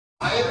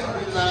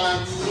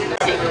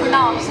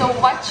Now, so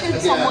what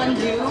should someone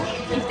do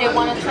if they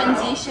want to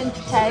transition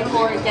to tech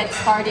or get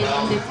started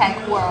in the tech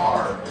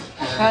world?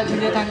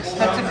 Julia, thanks.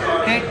 That's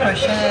a great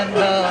question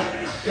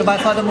and by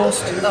far the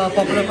most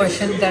popular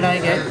question that I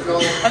get.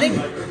 I think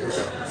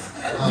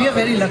we are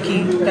very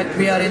lucky that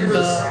we are in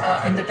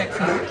the tech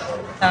field,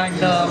 and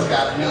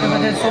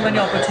there's so many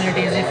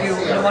opportunities. If you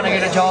want to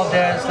get a job,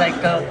 there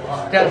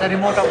are the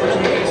remote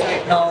opportunities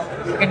right now.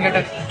 You can get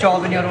a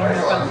job in your own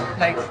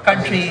local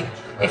country.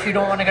 If you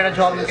don't want to get a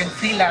job, you can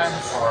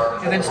freelance.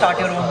 You can start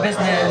your own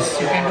business.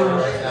 You can do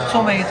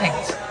so many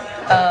things.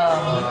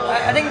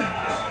 I think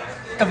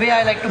the way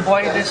I like to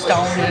boil this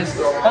down is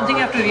one thing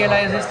you have to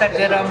realize is that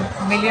there are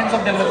millions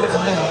of developers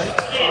in the world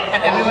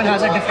and everyone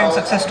has a different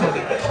success story.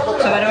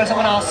 So whenever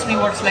someone asks me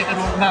what's like a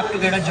roadmap to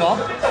get a job,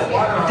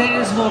 there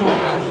is no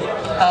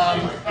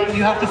roadmap.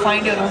 You have to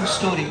find your own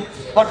story.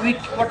 What we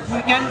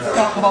can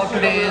talk about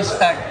today is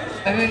that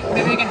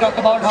maybe we can talk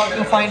about how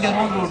to find your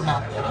own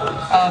roadmap.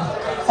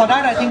 For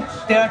that, I think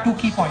there are two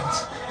key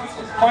points.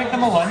 Point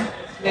number one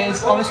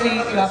is obviously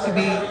you have to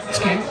be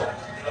skilled.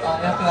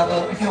 You have to have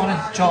if you want a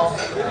job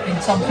in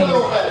some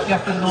field, you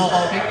have to know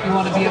about it. You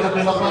want to be a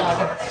developer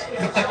at a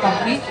big tech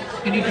company,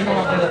 you need to know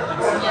about development.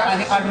 I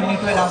think I don't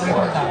need to elaborate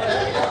on that.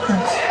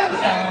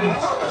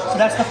 So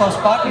that's the first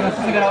part. You have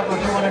to figure out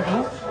what you want to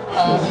do.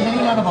 Then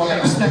you learn about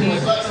it, study.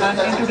 And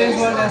in today's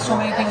world, there's so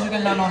many things you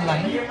can learn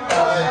online.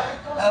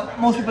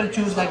 Most people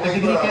choose like the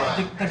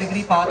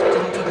degree path, which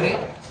is also great.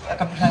 A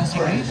computer science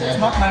degree. It's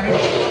not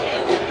mandatory.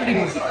 Pretty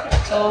good.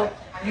 So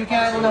you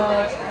can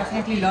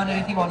definitely learn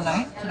anything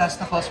online. So that's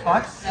the first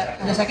part.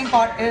 And the second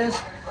part is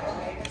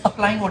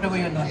applying whatever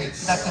you're learning.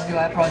 So that can be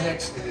via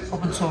projects,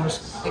 open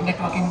source, like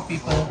networking with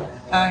people,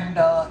 and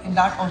in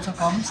that also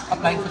comes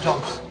applying for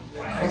jobs.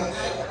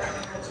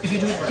 If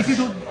you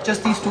do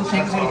just these two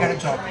things, you'll get a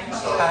job.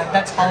 And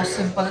that's how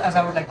simple as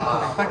I would like to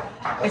put it.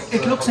 But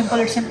it looks simple.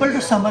 It's simple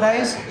to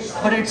summarize,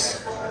 but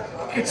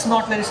it's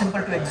not very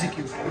simple to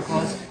execute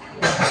because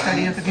you have to study,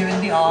 you have to give in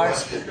the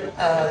hours.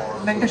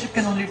 Mentorship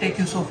can only take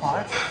you so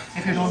far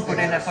if you don't put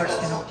in efforts,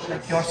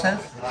 like yourself.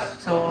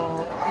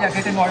 So yeah,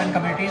 get involved in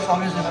communities.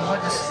 Always remember,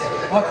 just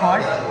work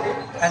hard,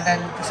 and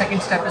then the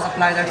second step is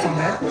apply that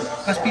somewhere.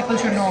 Because people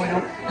should know,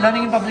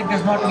 learning in public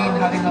does not mean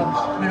having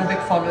a big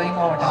following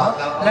or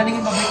whatever. Learning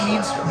in public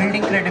means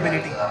building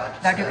credibility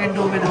that you can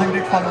do with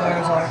 100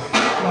 followers or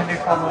 200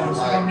 followers.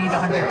 You don't need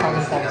 100,000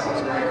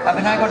 followers.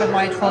 When I got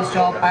my first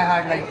job, I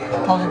had like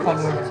 1,000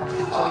 followers or something.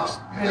 So it's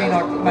really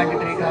not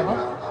mandatory to have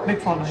a big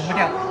following. But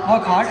yeah,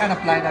 work hard and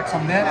apply that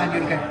somewhere, and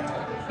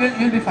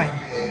you'll be fine.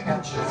 Yeah.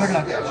 Good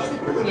luck.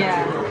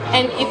 Yeah,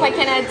 and if I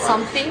can add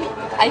something,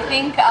 I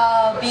think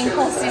being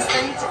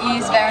consistent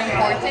is very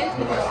important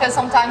because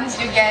sometimes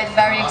you get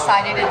very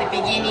excited at the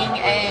beginning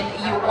and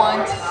you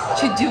want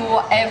to do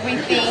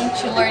everything,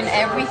 to learn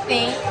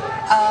everything.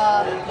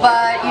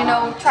 But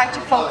try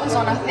to focus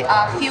on a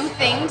few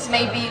things,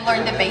 maybe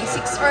learn the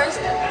basics first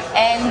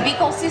and be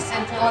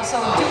consistent. Also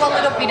do a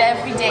little bit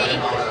every day,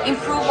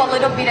 improve a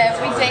little bit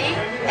every day,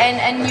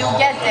 and you'll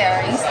get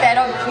there instead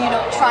of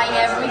trying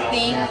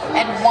everything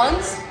at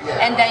once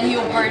and then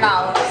you burn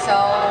out. So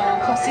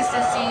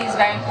consistency is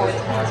very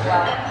important as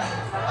well.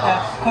 Yeah,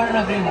 couldn't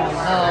agree more.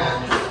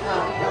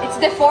 It's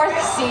the fourth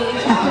C.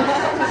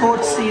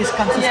 Fourth C is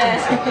consistency.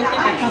 Yes.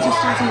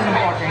 Consistency is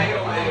important.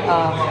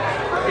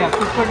 Yeah,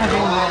 couldn't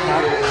agree more on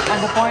that. And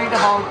the point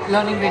about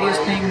learning various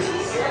things,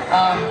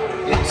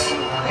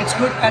 it's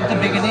good at the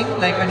beginning,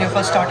 like when you're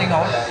first starting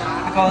out,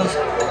 because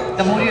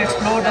the more you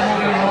explore, the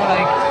more you know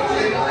like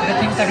the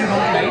things that you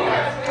don't like.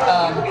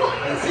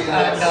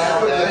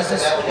 There's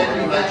this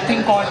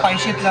thing called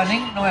pie-shaped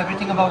learning. Know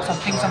everything about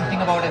something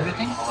about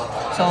everything.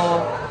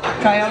 So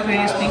try out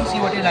various things, see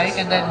what you like,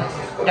 and then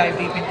dive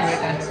deep into it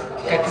and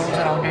get rules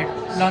around it,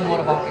 learn more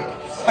about it.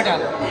 But yeah,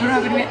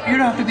 you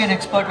don't have to be an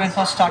expert when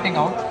first starting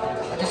out.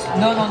 Just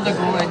learn on the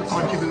go and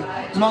contribute.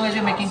 As long as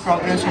you're making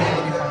progress, you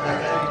should be fine.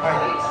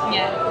 Right.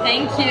 Yeah,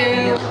 thank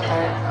you.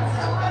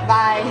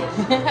 Bye.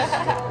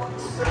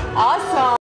 Awesome.